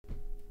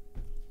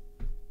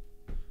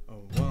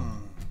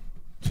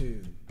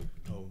two,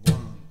 oh, 1,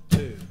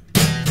 2.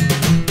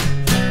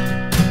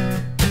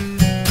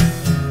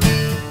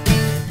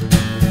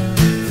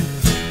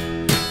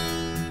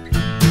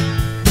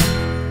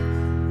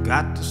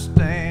 Got to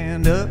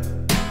stand up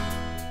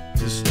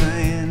to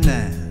stand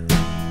down.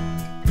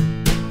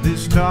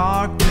 This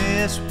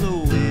darkness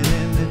blowing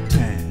into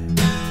town.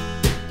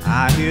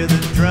 I hear the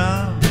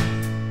drum,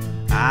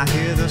 I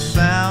hear the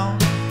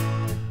sound.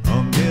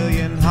 A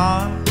million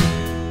hearts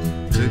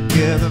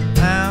together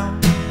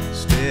pound.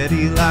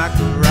 Steady like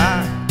a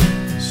rock,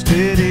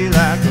 steady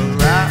like a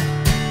rock,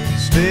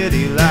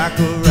 steady like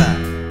a rock,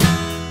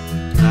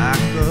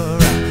 like a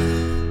rock.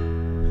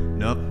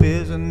 Enough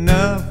is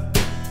enough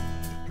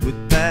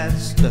with that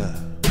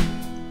stuff.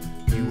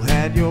 You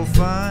had your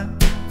fun,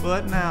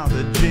 but now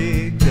the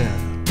jig's up.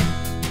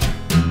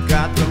 You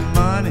got the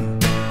money,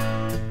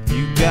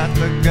 you got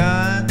the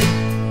gun,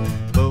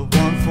 but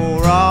one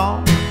for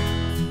all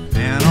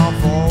and all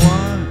for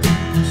one.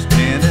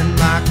 Standing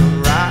like a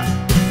rock,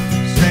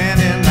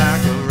 standing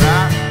like a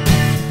rock,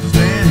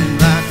 standing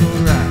like a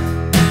rock,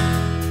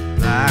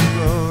 like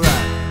a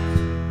rock.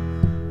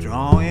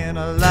 Drawing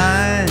a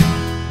line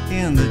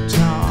in the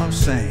tar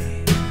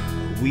sand.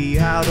 Are we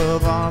out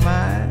of our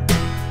mind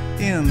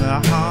in the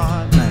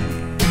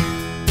heartland?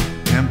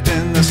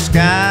 Tempting the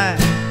sky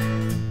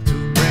to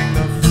bring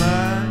the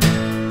flood,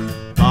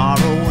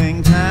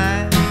 borrowing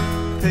time,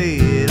 pay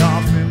it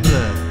off in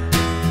blood.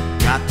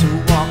 Got to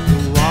walk the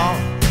walk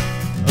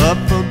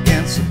up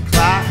against the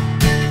clock,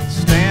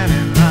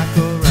 standing like a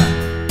rock,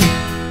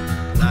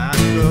 like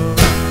a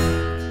rock.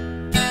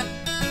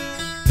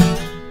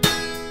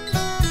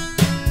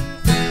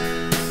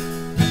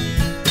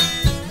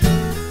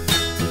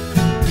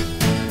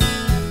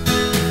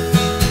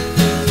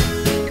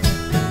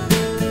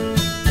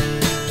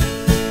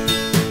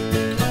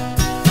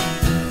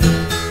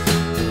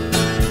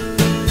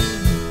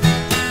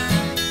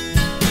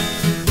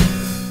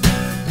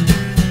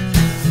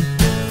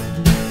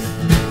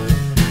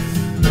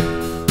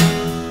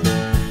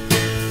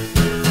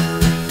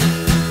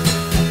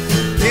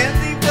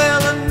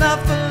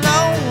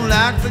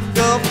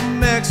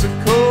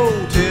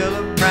 Mexico, till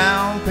a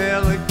brown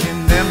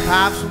pelican, them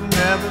pipes will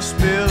never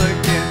spill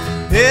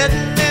again.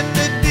 Heading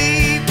into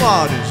deep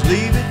waters,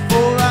 leave it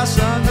for our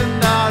sons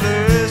and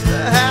daughters to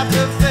have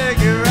to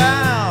figure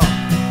out.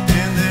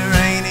 And there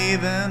ain't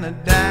even a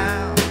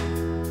doubt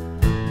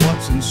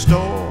what's in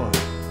store.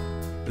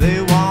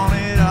 They want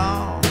it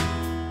all,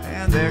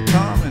 and they're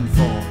coming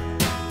for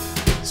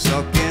it.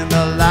 Sucking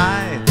the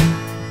life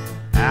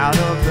out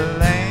of the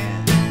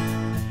land.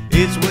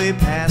 It's way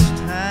past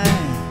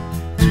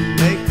time to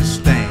make a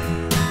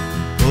stand,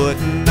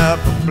 putting up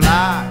a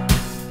block,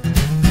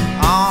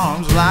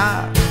 arms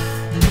locked,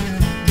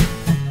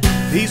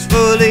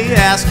 peacefully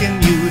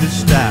asking you to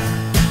stop.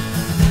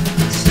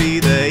 See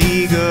the